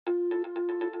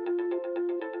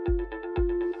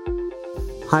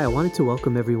Hi, I wanted to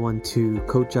welcome everyone to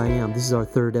Coach I Am. This is our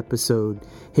third episode.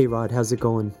 Hey Rod, how's it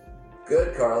going?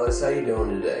 Good, Carlos. How you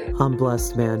doing today? I'm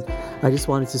blessed, man. I just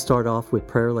wanted to start off with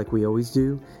prayer like we always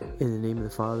do. In the name of the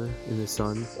Father, and the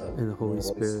Son, and the Holy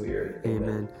Spirit.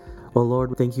 Amen. Well,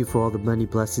 Lord, thank you for all the many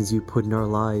blessings you put in our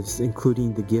lives,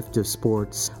 including the gift of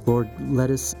sports. Lord, let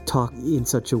us talk in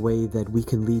such a way that we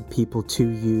can lead people to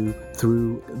you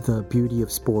through the beauty of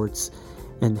sports,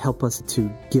 and help us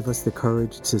to give us the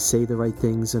courage to say the right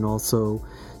things, and also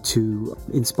to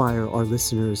inspire our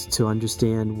listeners to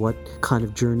understand what kind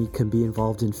of journey can be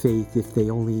involved in faith if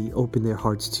they only open their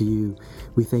hearts to you.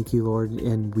 We thank you, Lord,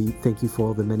 and we thank you for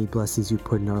all the many blessings you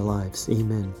put in our lives.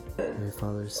 Amen. Amen.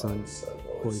 Father, Son,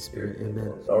 Holy Spirit.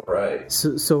 Amen. All right.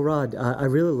 So Rod, I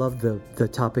really love the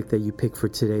topic that you picked for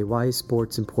today. Why is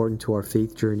sports important to our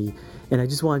faith journey? And I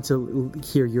just wanted to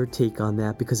hear your take on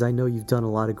that, because I know you've done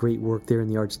a lot of great work there in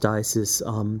the Archdiocese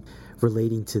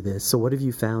relating to this. So what have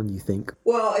you found, you think?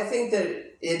 Well, I think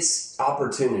that it's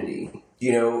opportunity.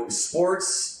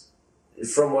 Sports,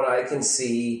 from what I can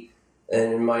see,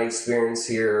 and in my experience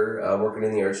here, working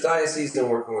in the Archdiocese and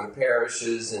working with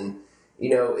parishes, and,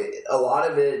 a lot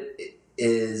of it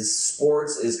is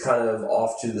sports is kind of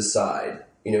off to the side.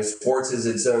 Sports is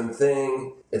its own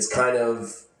thing. It's part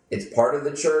of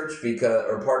the church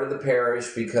or part of the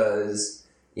parish because,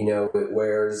 it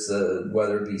wears,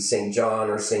 whether it be St.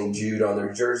 John or St. Jude on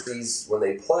their jerseys when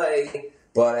they play,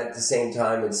 but at the same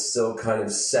time, it's still kind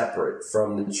of separate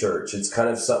from the church. It's kind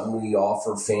of something we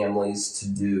offer families to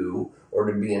do or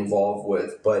to be involved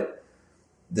with, but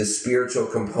the spiritual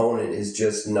component is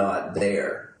just not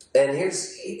there. And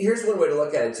here's one way to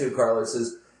look at it too, Carlos,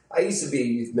 is I used to be a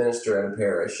youth minister at a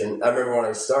parish, and I remember when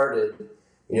I started,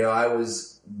 I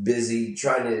was busy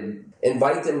trying to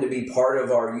invite them to be part of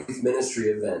our youth ministry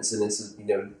events, and it's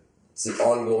an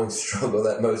ongoing struggle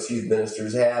that most youth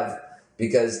ministers have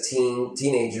because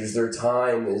teenagers, their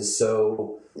time is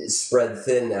so spread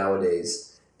thin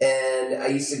nowadays. And I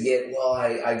used to get,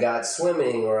 I got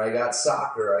swimming, or I got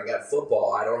soccer, or I got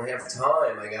football. I don't have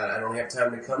time. I don't have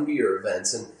time to come to your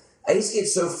events. And I used to get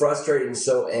so frustrated and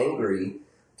so angry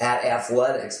at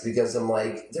athletics because I'm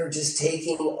like, they're just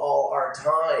taking all our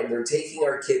time. They're taking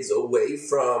our kids away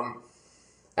from,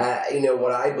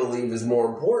 what I believe is more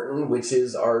important, which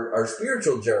is our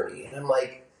spiritual journey. And I'm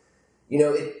like,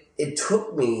 it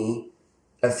took me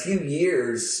a few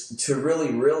years to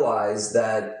really realize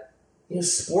that,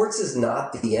 sports is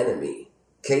not the enemy.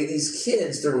 Okay, these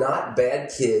kids, they're not bad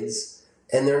kids,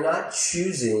 and they're not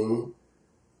choosing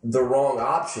the wrong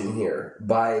option here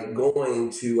by going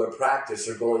to a practice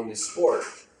or going to sport,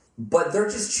 but they're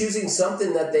just choosing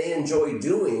something that they enjoy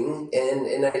doing,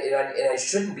 and I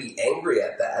shouldn't be angry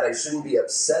at that. I shouldn't be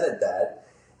upset at that,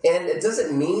 and it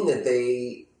doesn't mean that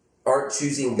they aren't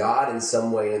choosing God in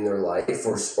some way in their life,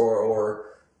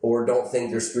 or don't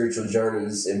think their spiritual journey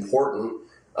is important.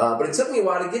 But it took me a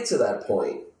while to get to that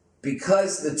point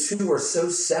because the two are so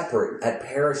separate at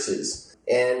parishes,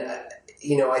 and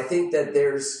I think that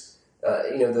there's,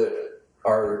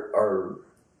 our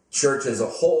church as a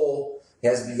whole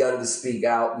has begun to speak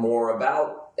out more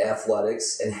about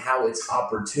athletics and how it's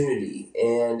opportunity.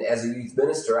 And as a youth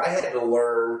minister, I had to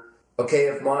learn, okay,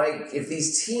 if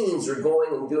these teens are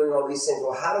going and doing all these things,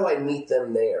 well, how do I meet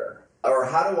them there? Or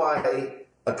how do I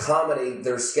accommodate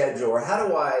their schedule? Or how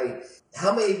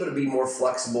am I able to be more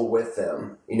flexible with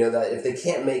them? That if they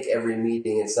can't make every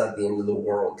meeting, it's not the end of the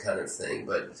world kind of thing.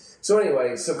 But so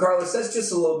anyway, Carlos, that's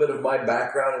just a little bit of my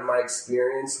background and my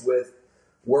experience with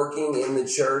working in the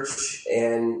church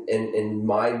and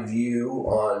my view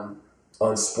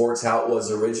on sports, how it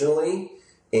was originally,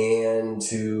 and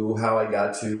to how I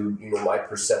got to, my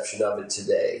perception of it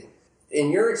today.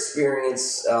 In your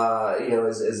experience,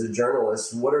 as a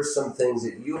journalist, what are some things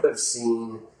that you have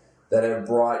seen that have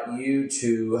brought you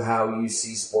to how you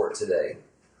see sport today?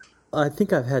 I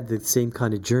think I've had the same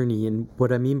kind of journey, and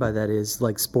what I mean by that is,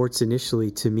 like, sports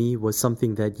initially to me was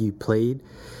something that you played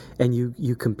and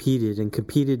you competed, and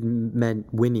competed meant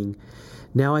winning.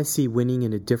 Now I see winning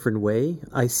in a different way.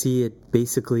 I see it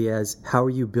basically as, how are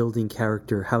you building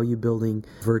character? How are you building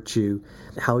virtue?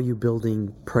 How are you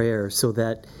building prayer? So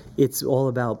that it's all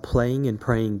about playing and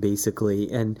praying,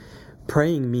 basically. And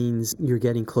praying means you're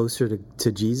getting closer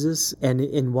to Jesus.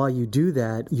 And while you do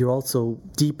that, you're also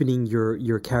deepening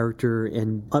your character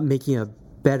and making a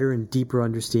better and deeper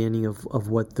understanding of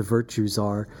what the virtues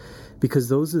are. Because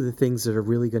those are the things that are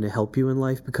really going to help you in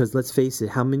life. Because let's face it,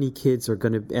 how many kids are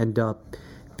going to end up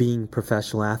being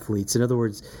professional athletes? In other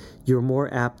words, you're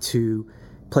more apt to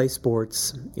play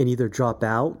sports and either drop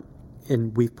out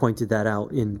and we've pointed that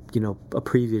out in, a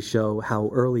previous show, how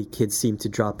early kids seem to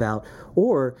drop out.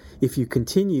 Or if you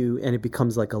continue and it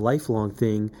becomes like a lifelong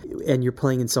thing, and you're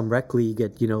playing in some rec league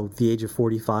at, the age of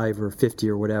 45 or 50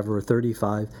 or whatever, or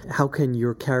 35, how can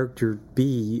your character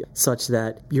be such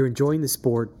that you're enjoying the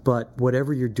sport, but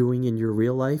whatever you're doing in your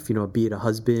real life, be it a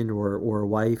husband or a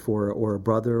wife or a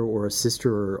brother or a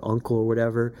sister or uncle or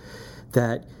whatever,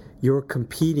 that you're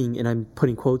competing, and I'm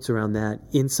putting quotes around that,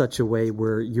 in such a way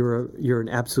where you're an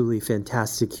absolutely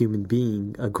fantastic human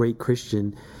being, a great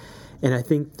Christian. And I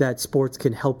think that sports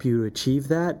can help you to achieve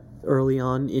that early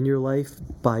on in your life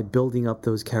by building up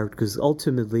those characters.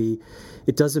 Ultimately,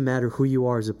 it doesn't matter who you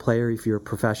are as a player, if you're a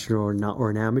professional or not,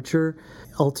 or an amateur.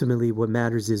 Ultimately, what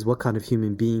matters is what kind of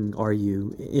human being are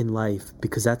you in life,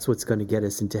 because that's what's going to get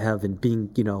us into heaven. Being,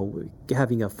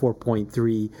 having a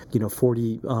 4.3,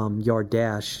 40 yard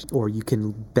dash, or you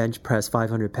can bench press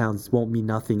 500 pounds won't mean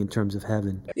nothing in terms of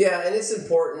heaven. Yeah, and it's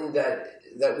important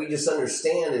that we just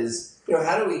understand is,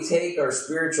 how do we take our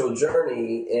spiritual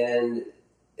journey and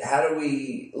how do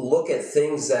we look at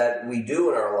things that we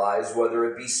do in our lives, whether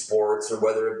it be sports or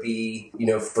whether it be,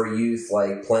 for youth,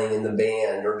 like playing in the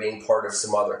band or being part of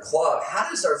some other club? How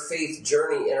does our faith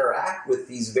journey interact with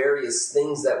these various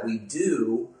things that we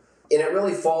do? And it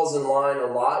really falls in line a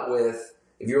lot with,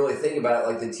 if you really think about it,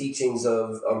 like the teachings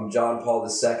of John Paul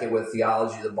II with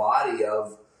Theology of the Body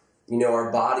of,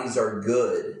 our bodies are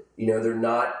good. They're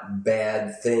not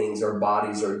bad things. Our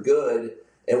bodies are good.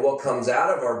 And what comes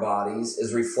out of our bodies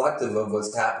is reflective of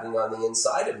what's happening on the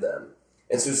inside of them.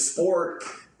 And so sport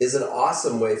is an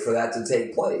awesome way for that to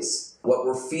take place. What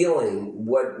we're feeling,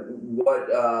 where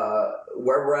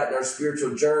we're at in our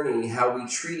spiritual journey, how we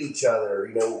treat each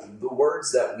other, the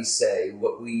words that we say,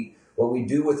 what we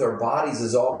do with our bodies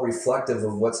is all reflective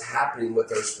of what's happening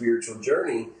with our spiritual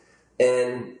journey.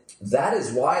 And that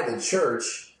is why the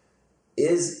church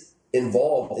is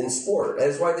involved in sport. That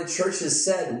is why the church has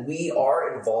said we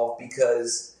are involved,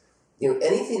 because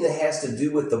anything that has to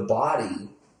do with the body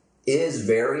is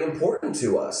very important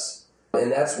to us.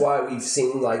 And that's why we've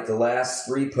seen, like, the last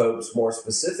three popes more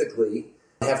specifically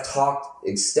have talked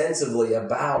extensively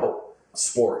about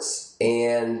sports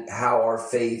and how our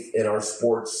faith and our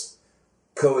sports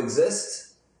coexist,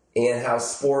 and how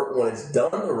sport, when it's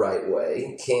done the right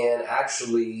way, can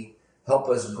actually help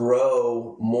us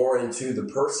grow more into the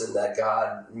person that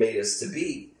God made us to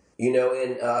be.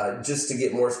 And just to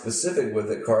get more specific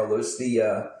with it, Carlos,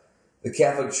 the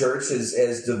Catholic Church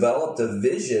has developed a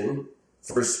vision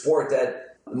for sport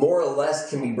that more or less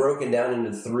can be broken down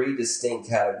into three distinct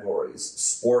categories: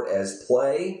 sport as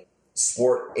play,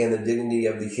 sport and the dignity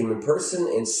of the human person,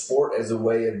 and sport as a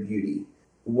way of beauty.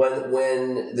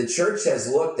 When the church has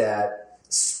looked at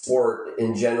sport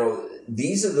in general,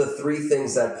 these are the three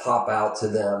things that pop out to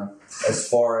them as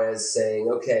far as saying,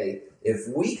 okay, if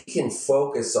we can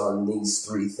focus on these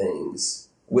three things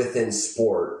within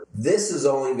sport, this is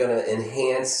only going to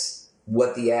enhance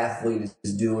what the athlete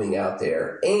is doing out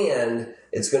there. And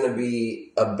it's going to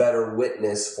be a better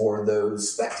witness for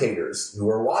those spectators who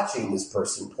are watching this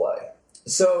person play.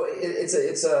 So it's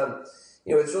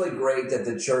really great that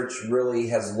the church really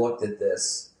has looked at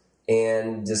this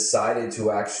and decided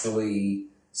to actually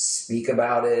speak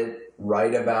about it,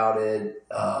 write about it,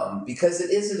 because it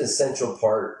is an essential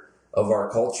part of our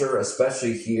culture,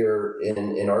 especially here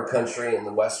in our country, in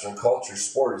the Western culture.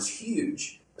 Sport is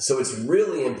huge. So it's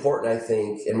really important, I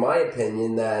think, in my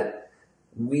opinion, that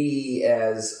we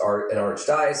as an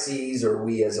archdiocese or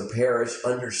we as a parish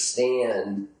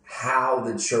understand how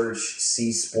the church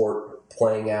sees sport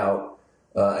playing out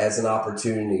as an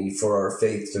opportunity for our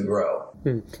faith to grow.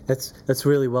 That's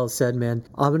really well said, man.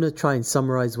 I'm going to try and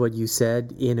summarize what you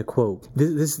said in a quote.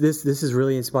 This is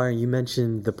really inspiring. You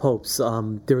mentioned the popes.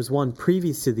 There was one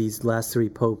previous to these last three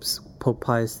popes, Pope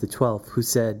Pius XII, who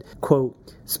said, quote,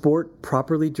 "Sport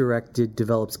properly directed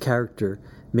develops character,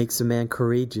 makes a man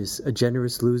courageous, a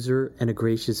generous loser, and a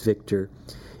gracious victor.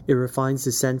 It refines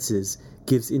the senses,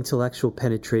 gives intellectual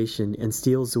penetration, and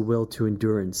steels the will to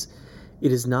endurance.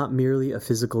 It is not merely a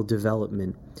physical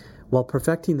development. While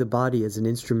perfecting the body as an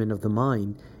instrument of the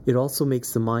mind, it also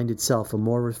makes the mind itself a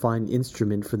more refined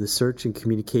instrument for the search and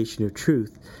communication of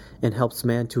truth, and helps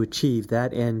man to achieve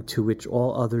that end to which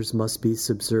all others must be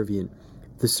subservient,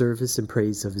 the service and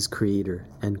praise of his Creator."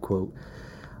 End quote.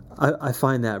 I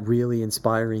find that really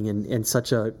inspiring and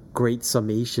such a great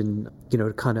summation,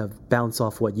 to kind of bounce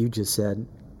off what you just said.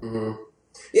 Mm-hmm.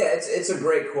 Yeah, it's a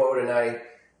great quote, and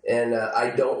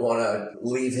I don't want to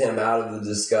leave him out of the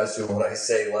discussion when I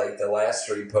say, like, the last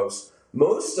three popes.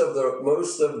 Most of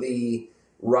the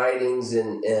writings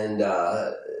and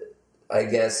I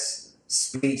guess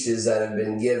speeches that have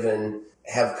been given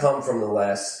have come from the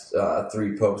last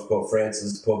three popes, Pope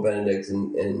Francis, Pope Benedict,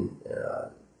 and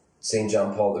St.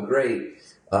 John Paul the Great.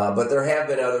 But there have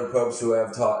been other popes who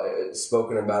have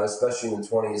spoken about, especially in the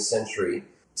 20th century.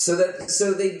 So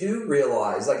they do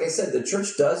realize, like I said, the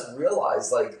church does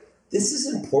realize, like, this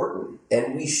is important,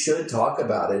 and we should talk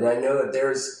about it. And I know that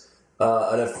there's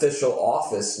an official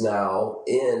office now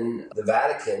in the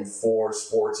Vatican for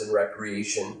sports and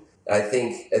recreation. I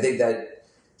think that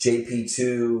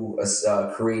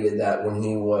JP2 created that when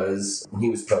he was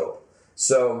Pope.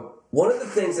 So one of the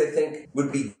things I think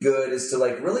would be good is to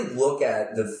like really look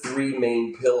at the three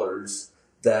main pillars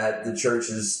that the church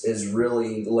is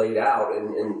really laid out.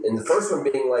 And the first one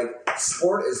being like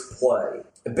sport is play.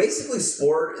 Basically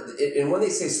sport, and when they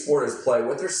say sport is play,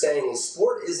 what they're saying is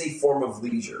sport is a form of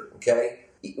leisure, okay?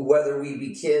 Whether we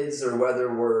be kids or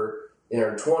whether we're in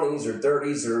our 20s or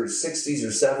 30s or 60s or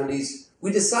 70s,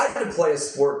 we decide to play a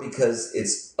sport because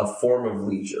it's a form of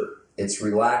leisure. It's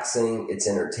relaxing, it's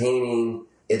entertaining,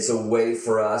 it's a way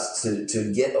for us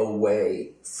to get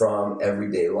away from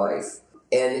everyday life.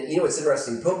 And, you know, it's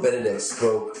interesting, Pope Benedict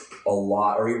spoke a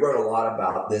lot, or he wrote a lot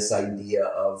about this idea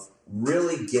of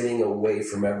really getting away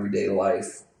from everyday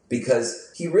life, because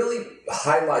he really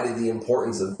highlighted the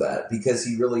importance of that, because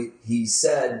he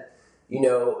said, you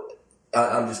know,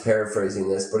 I'm just paraphrasing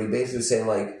this, but he basically was saying,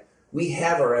 like, we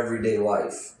have our everyday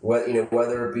life,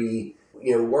 whether it be,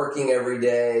 you know, working every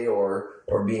day or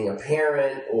being a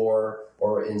parent or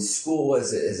in school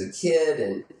as a kid,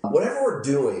 and whatever we're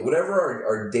doing, whatever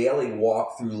our daily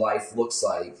walk through life looks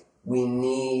like, we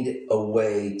need a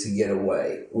way to get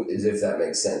away, if that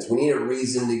makes sense. We need a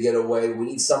reason to get away. We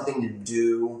need something to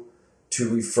do to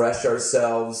refresh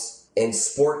ourselves, and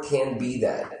sport can be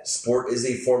that. Sport is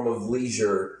a form of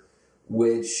leisure,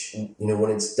 which, you know, when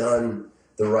it's done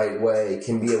the right way,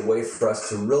 can be a way for us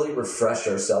to really refresh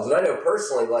ourselves. And I know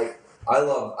personally, like, I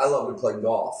love to play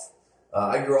golf.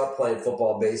 I grew up playing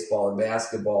football, baseball, and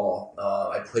basketball.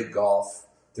 I played golf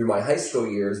through my high school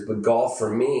years, but golf for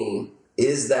me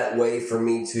is that way for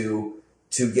me to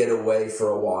get away for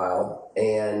a while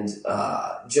and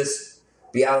just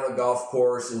be out on the golf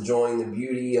course, enjoying the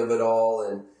beauty of it all.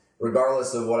 And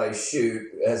regardless of what I shoot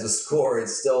as a score,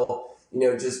 it's still, you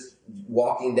know, just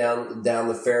walking down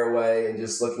the fairway and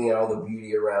just looking at all the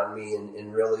beauty around me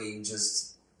and really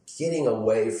just getting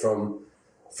away from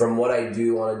what I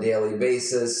do on a daily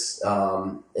basis.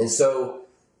 And so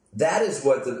that is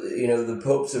what the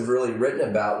popes have really written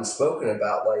about and spoken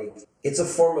about. Like, it's a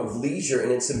form of leisure,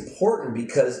 and it's important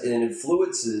because it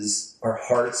influences our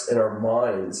hearts and our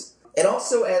minds. And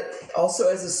also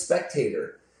as a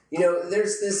spectator, you know,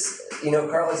 there's this, you know,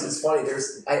 Carlos, it's funny.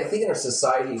 I think in our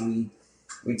society,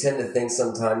 we tend to think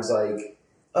sometimes like,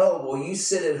 oh, well, you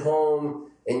sit at home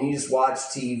and you just watch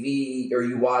TV, or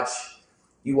you watch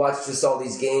just all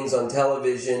these games on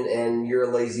television and you're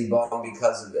a lazy bum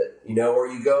because of it, you know, or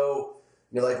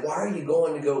you're like, why are you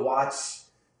going to go watch,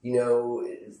 you know,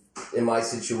 in my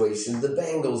situation, the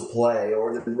Bengals play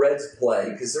or the Reds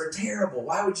play because they're terrible.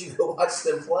 Why would you go watch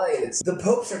them play? And the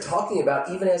popes are talking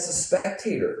about even as a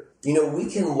spectator. You know,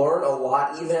 we can learn a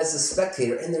lot even as a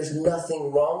spectator, and there's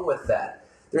nothing wrong with that.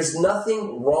 There's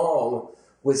nothing wrong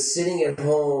with sitting at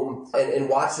home and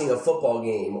watching a football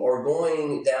game, or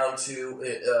going down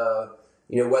to,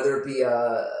 whether it be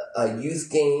a youth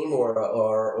game or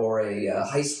a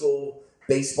high school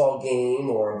baseball game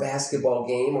or a basketball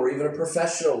game or even a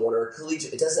professional one or a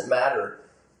collegiate. It doesn't matter.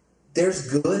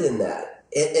 There's good in that.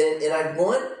 And I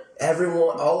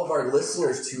want all of our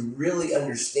listeners to really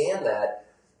understand that.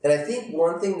 And I think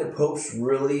one thing the popes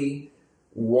really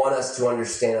want us to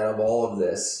understand out of all of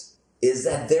this is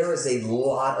that there is a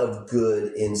lot of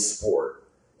good in sport.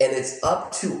 And it's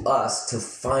up to us to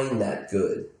find that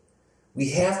good.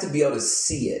 We have to be able to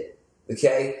see it,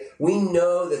 okay? We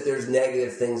know that there's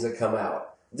negative things that come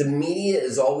out. The media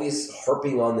is always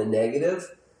harping on the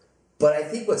negative, but I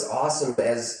think what's awesome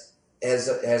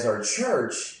as our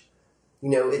church, you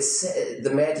know, it's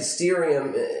the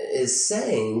magisterium is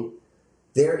saying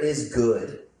there is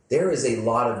good. There is a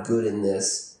lot of good in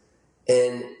this.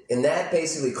 And that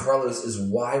basically, Carlos, is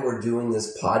why we're doing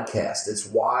this podcast. It's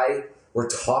why we're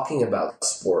talking about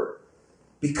sport.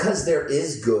 Because there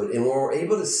is good, and when we're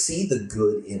able to see the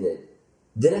good in it,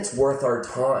 then it's worth our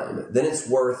time. Then it's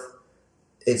worth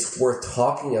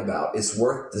talking about. It's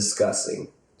worth discussing.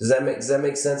 Does that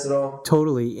make sense at all?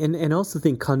 Totally. And I also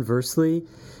think conversely,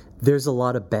 there's a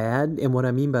lot of bad. And what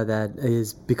I mean by that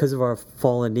is because of our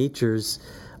fallen natures,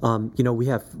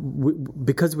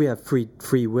 Because we have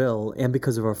free will, and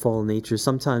because of our fallen nature,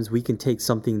 sometimes we can take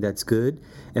something that's good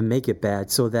and make it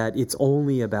bad, so that it's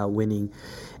only about winning.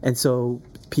 And so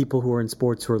people who are in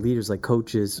sports, who are leaders like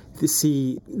coaches,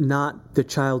 see not the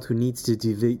child who needs to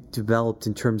be developed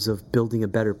in terms of building a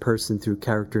better person through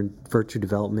character and virtue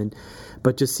development,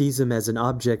 but just sees them as an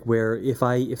object where if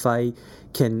I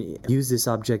can use this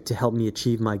object to help me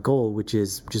achieve my goal, which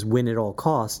is just win at all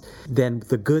costs, then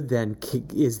the good then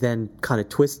is then kind of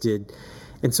twisted.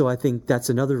 And so I think that's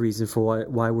another reason for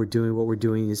why we're doing what we're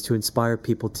doing, is to inspire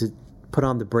people to put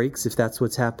on the brakes if that's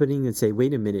what's happening and say,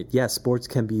 wait a minute, yes, sports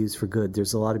can be used for good.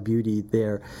 There's a lot of beauty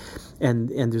there, and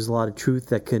there's a lot of truth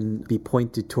that can be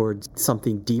pointed towards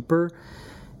something deeper.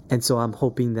 And so I'm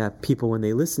hoping that people, when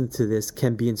they listen to this,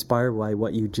 can be inspired by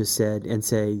what you just said and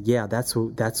say, yeah, that's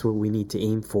what we need to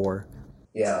aim for.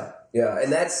 Yeah,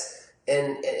 and that's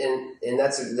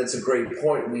a great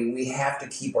point. We have to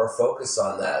keep our focus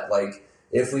on that. Like,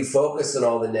 if we focus on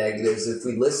all the negatives, if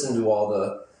we listen to all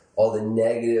the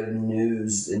negative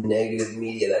news and negative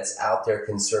media that's out there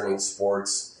concerning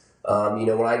sports, when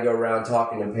I go around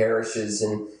talking to parishes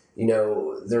and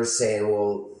they're saying,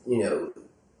 well,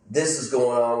 this is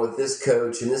going on with this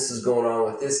coach and this is going on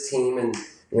with this team, and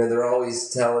they're always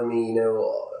telling me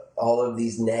all of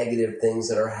these negative things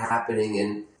that are happening,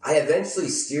 and I eventually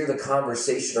steer the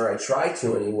conversation, or I try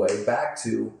to anyway, back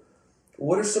to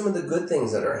what are some of the good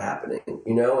things that are happening,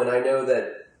 and I know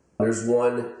that there's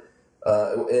one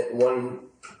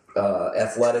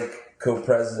athletic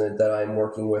co-president that I'm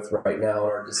working with right now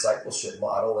in our discipleship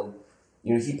model,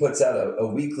 and he puts out a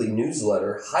weekly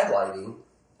newsletter highlighting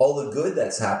all the good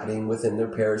that's happening within their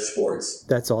parish sports.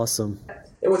 That's awesome.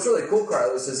 And what's really cool,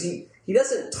 Carlos, is he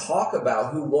doesn't talk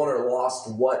about who won or lost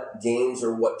what games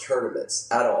or what tournaments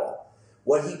at all.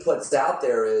 What he puts out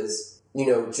there is,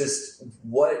 just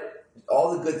what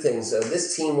all the good things.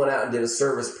 This team went out and did a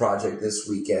service project this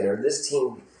weekend, or this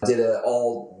team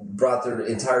brought their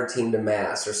entire team to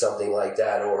mass or something like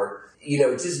that, or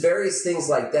just various things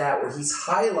like that, where he's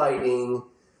highlighting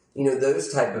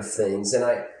those type of things. And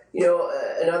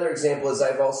another example is,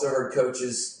 I've also heard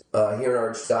coaches here in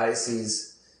our archdiocese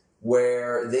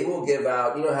where they will give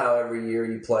out, how every year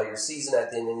you play your season,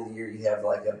 at the end of the year you have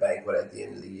like a banquet at the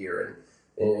end of the year,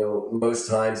 and most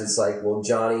times it's like, well,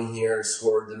 Johnny here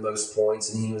scored the most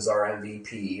points and he was our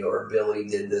MVP, or Billy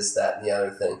did this, that, and the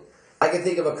other thing. I can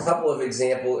think of a couple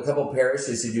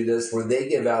parishes who do this, where they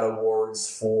give out awards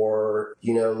for,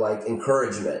 like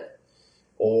encouragement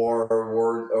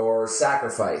or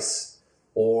sacrifice,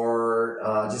 or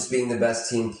just being the best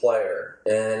team player.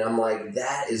 And I'm like,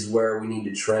 that is where we need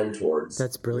to trend towards.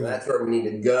 That's brilliant. That's where we need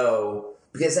to go,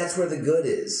 because that's where the good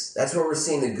is. That's where we're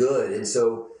seeing the good. And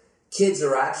so kids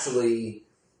are actually,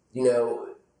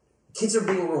 kids are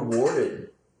being rewarded,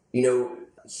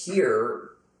 here,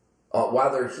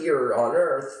 while they're here on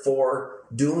earth, for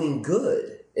doing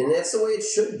good. And that's the way it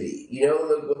should be.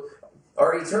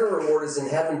 Our eternal reward is in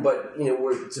heaven, but,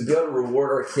 to be able to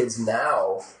reward our kids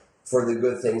now for the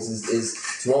good things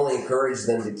is to only encourage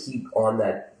them to keep on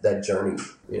that journey.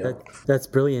 That's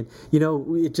brilliant.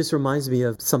 It just reminds me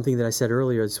of something that I said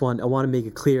earlier. I want to make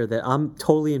it clear that I'm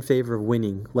totally in favor of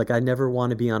winning. Like, I never want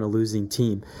to be on a losing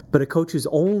team. But a coach who's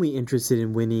only interested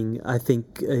in winning, I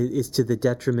think, is to the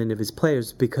detriment of his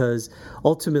players, because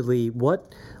ultimately,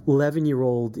 what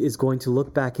 11-year-old is going to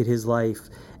look back at his life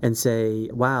and say,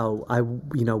 wow,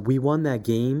 we won that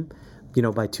game,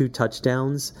 by 2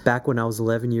 touchdowns back when I was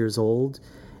 11 years old.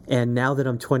 And now that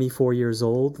I'm 24 years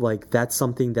old, like, that's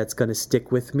something that's going to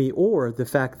stick with me. Or the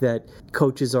fact that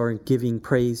coaches aren't giving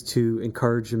praise to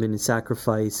encouragement and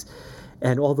sacrifice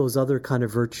and all those other kind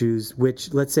of virtues,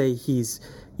 which, let's say he's,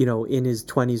 in his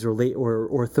 20s or late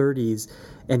or 30s,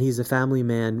 and he's a family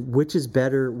man, which is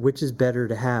better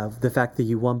to have, the fact that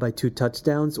you won by 2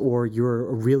 touchdowns, or you're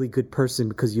a really good person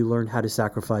because you learned how to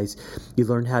sacrifice, you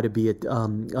learned how to be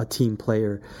a team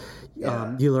player.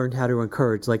 Yeah. You learned how to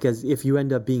encourage. Like, as if you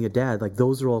end up being a dad, like,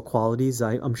 those are all qualities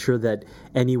I'm sure that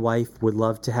any wife would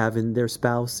love to have in their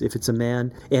spouse if it's a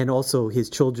man, and also his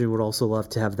children would also love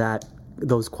to have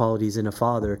those qualities in a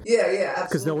father. Yeah, absolutely.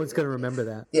 Because no one's going to remember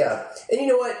that. Yeah, and you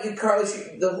know what, Carlos,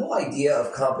 the whole idea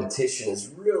of competition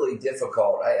is really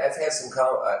difficult. I've had some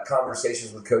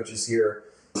conversations with coaches here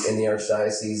in the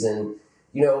archdiocese, and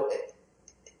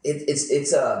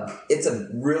it's a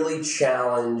really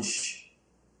challenge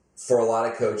for a lot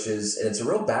of coaches, and it's a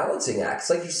real balancing act. It's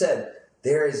like you said,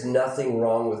 there is nothing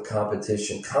wrong with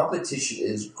competition. Competition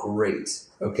is great,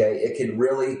 okay? It can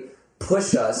really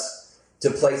push us to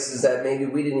places that maybe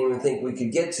we didn't even think we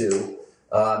could get to,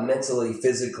 mentally,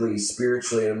 physically,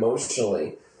 spiritually, and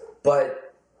emotionally.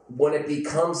 But when it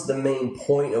becomes the main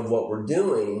point of what we're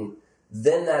doing,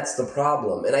 then that's the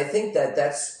problem. And I think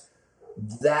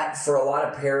that for a lot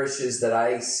of parishes that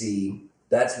I see,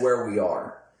 that's where we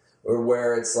are, or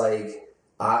where it's like,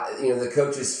 the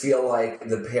coaches feel like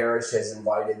the parish has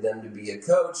invited them to be a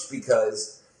coach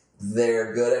because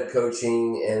they're good at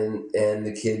coaching and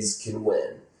the kids can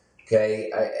win.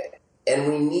 Okay. And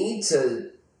we need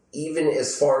to, even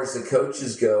as far as the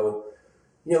coaches go,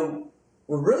 we're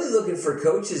really looking for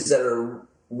coaches that are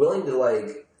willing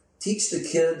to teach the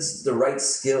kids the right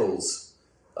skills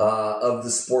of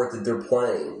the sport that they're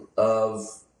playing, so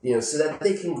that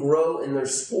they can grow in their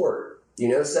sport, so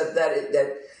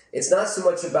that it's not so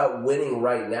much about winning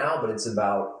right now, but it's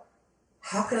about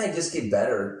how can I just get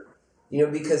better,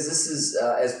 because this is,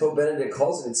 as Pope Benedict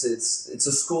calls it, it's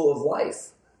a school of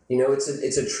life.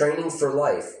 It's a training for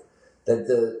life. That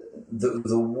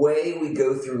the way we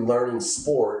go through learning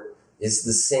sport is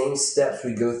the same steps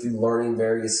we go through learning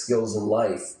various skills in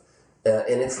life,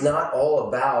 and it's not all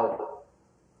about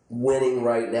winning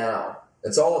right now.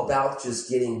 It's all about just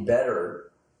getting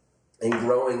better and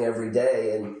growing every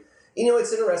day. And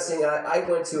it's interesting. I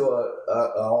went to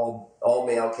a all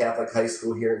male Catholic high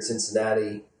school here in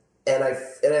Cincinnati, and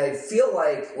I feel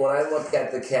like when I look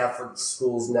at the Catholic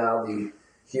schools now,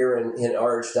 here in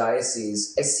our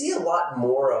archdiocese, I see a lot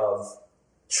more of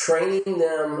training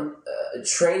them,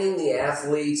 training the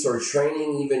athletes, or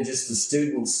training even just the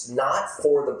students, not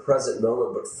for the present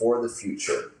moment, but for the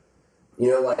future.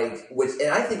 And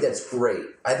I think that's great.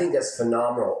 I think that's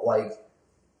phenomenal.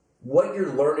 What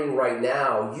you're learning right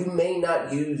now, you may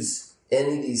not use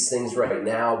any of these things right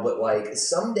now, but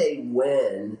someday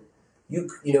when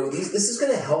this is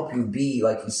going to help you be,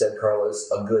 like you said, Carlos,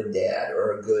 a good dad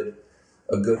or a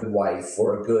good wife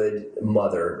or a good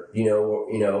mother,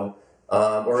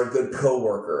 or a good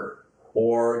coworker,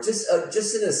 or just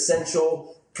an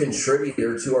essential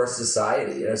contributor to our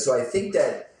society. So I think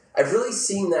that I've really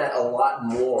seen that a lot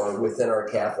more within our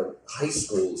Catholic high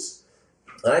schools.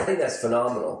 And I think that's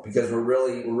phenomenal because we're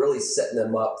really setting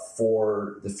them up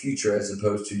for the future as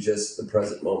opposed to just the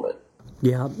present moment.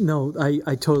 Yeah, no,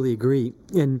 I totally agree.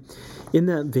 And in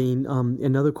that vein,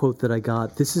 another quote that I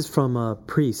got, this is from a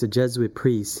priest, a Jesuit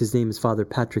priest. His name is Father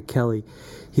Patrick Kelly.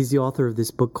 He's the author of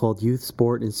this book called Youth,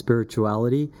 Sport, and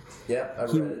Spirituality. Yeah,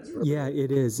 I've read it. Yeah,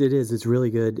 it is. It's really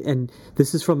good. And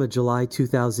this is from a July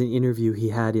 2000 interview he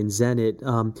had in Zenit.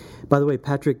 By the way,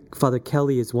 Father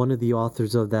Kelly is one of the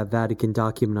authors of that Vatican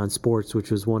document on sports,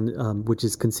 which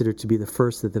is considered to be the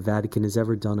first that the Vatican has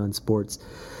ever done on sports.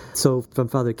 So from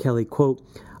Father Kelly, quote,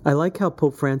 "I like how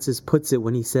Pope Francis puts it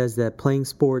when he says that playing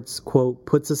sports, quote,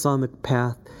 puts us on the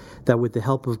path that with the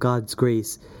help of God's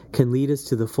grace can lead us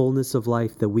to the fullness of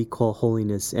life that we call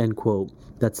holiness," end quote.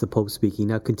 That's the Pope speaking.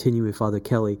 Now continuing with Father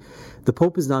Kelly, the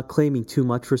Pope is not claiming too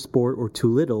much for sport or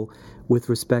too little with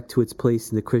respect to its place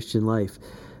in the Christian life.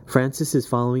 Francis is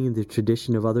following in the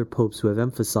tradition of other popes who have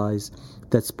emphasized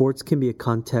that sports can be a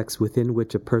context within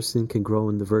which a person can grow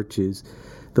in the virtues.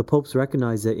 The popes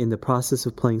recognize that in the process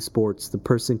of playing sports, the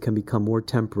person can become more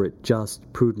temperate, just,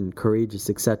 prudent, courageous,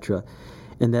 etc.,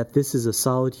 and that this is a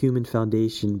solid human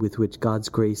foundation with which God's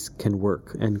grace can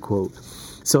work, end quote.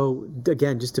 So,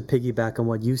 again, just to piggyback on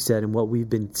what you said and what we've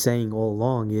been saying all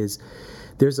along is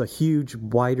there's a huge,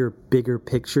 wider, bigger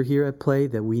picture here at play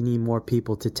that we need more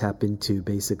people to tap into,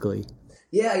 basically.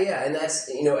 Yeah, and that's,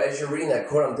 as you're reading that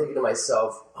quote, I'm thinking to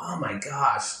myself, oh my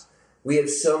gosh, we have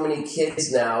so many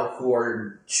kids now who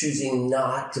are choosing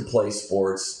not to play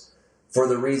sports for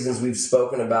the reasons we've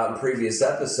spoken about in previous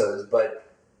episodes. But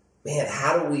man,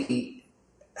 how do we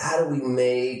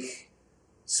make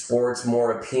sports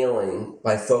more appealing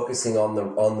by focusing on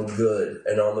the good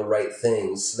and on the right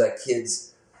things so that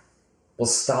kids will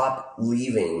stop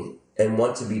leaving and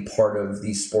want to be part of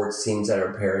these sports teams at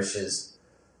our parishes?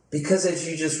 Because as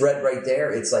you just read right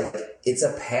there, it's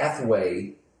a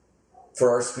pathway for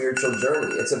our spiritual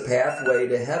journey. It's a pathway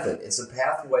to heaven. It's a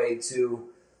pathway to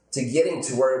getting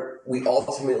to where we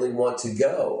ultimately want to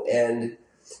go. And,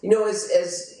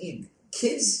 as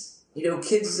kids,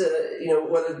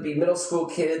 whether it be middle school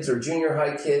kids or junior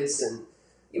high kids and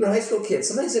even high school kids,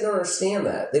 sometimes they don't understand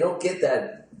that. They don't get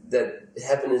that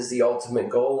heaven is the ultimate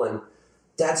goal. And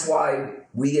that's why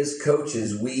we as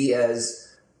coaches, we as,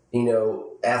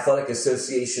 athletic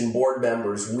association board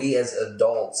members, we as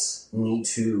adults need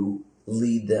to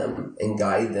lead them and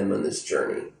guide them on this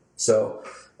journey. So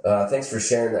thanks for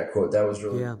sharing that quote. That was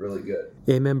really good.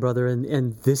 Amen, brother.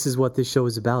 And this is what this show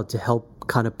is about, to help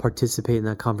kind of participate in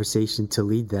that conversation, to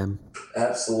lead them.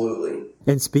 Absolutely.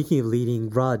 And speaking of leading,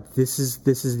 Rod, this is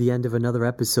the end of another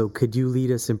episode. Could you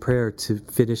lead us in prayer to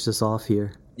finish us off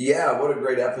here? Yeah, what a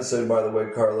great episode, by the way,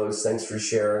 Carlos. Thanks for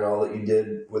sharing all that you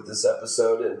did with this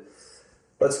episode. And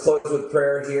let's close with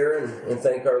prayer here and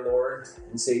thank our Lord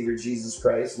and Savior Jesus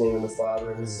Christ, in the name of the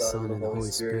Father, and the Son, and the Holy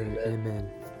Spirit. Amen.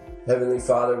 Heavenly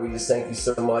Father, we just thank you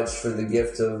so much for the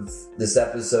gift of this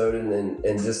episode and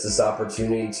just this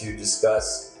opportunity to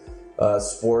discuss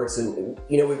sports. And,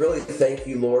 we really thank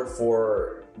you, Lord,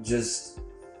 for just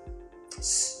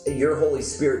your Holy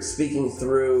Spirit speaking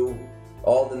through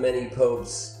all the many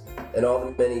popes and all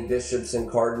the many bishops and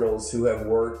cardinals who have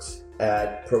worked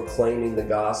at proclaiming the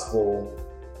gospel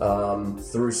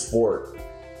through sport.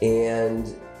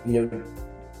 And,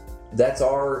 that's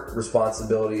our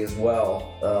responsibility as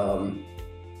well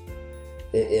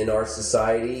in our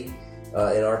society,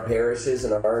 in our parishes,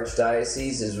 in our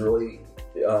archdiocese, is really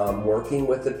working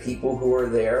with the people who are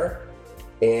there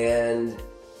and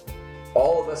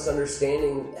all of us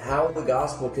understanding how the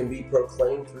gospel can be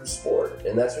proclaimed through sport.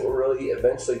 And that's what we're really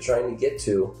eventually trying to get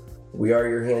to. We are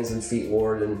your hands and feet,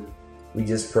 Lord, and we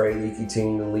just pray that you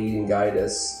continue to lead and guide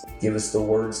us. Give us the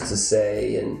words to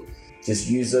say and just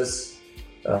use us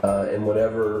in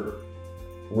whatever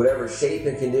shape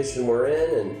and condition we're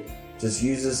in, and just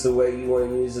use us the way you want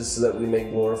to use us so that we may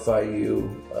glorify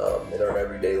you in our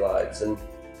everyday lives.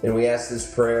 And we ask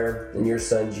this prayer in your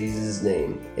Son, Jesus'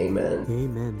 name. Amen.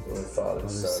 Amen. In the Father,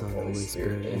 Son, Holy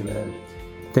Spirit. Amen.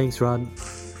 Thanks, Rod.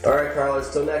 All right,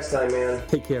 Carlos. Till next time, man.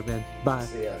 Take care, man. Bye.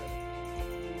 See ya.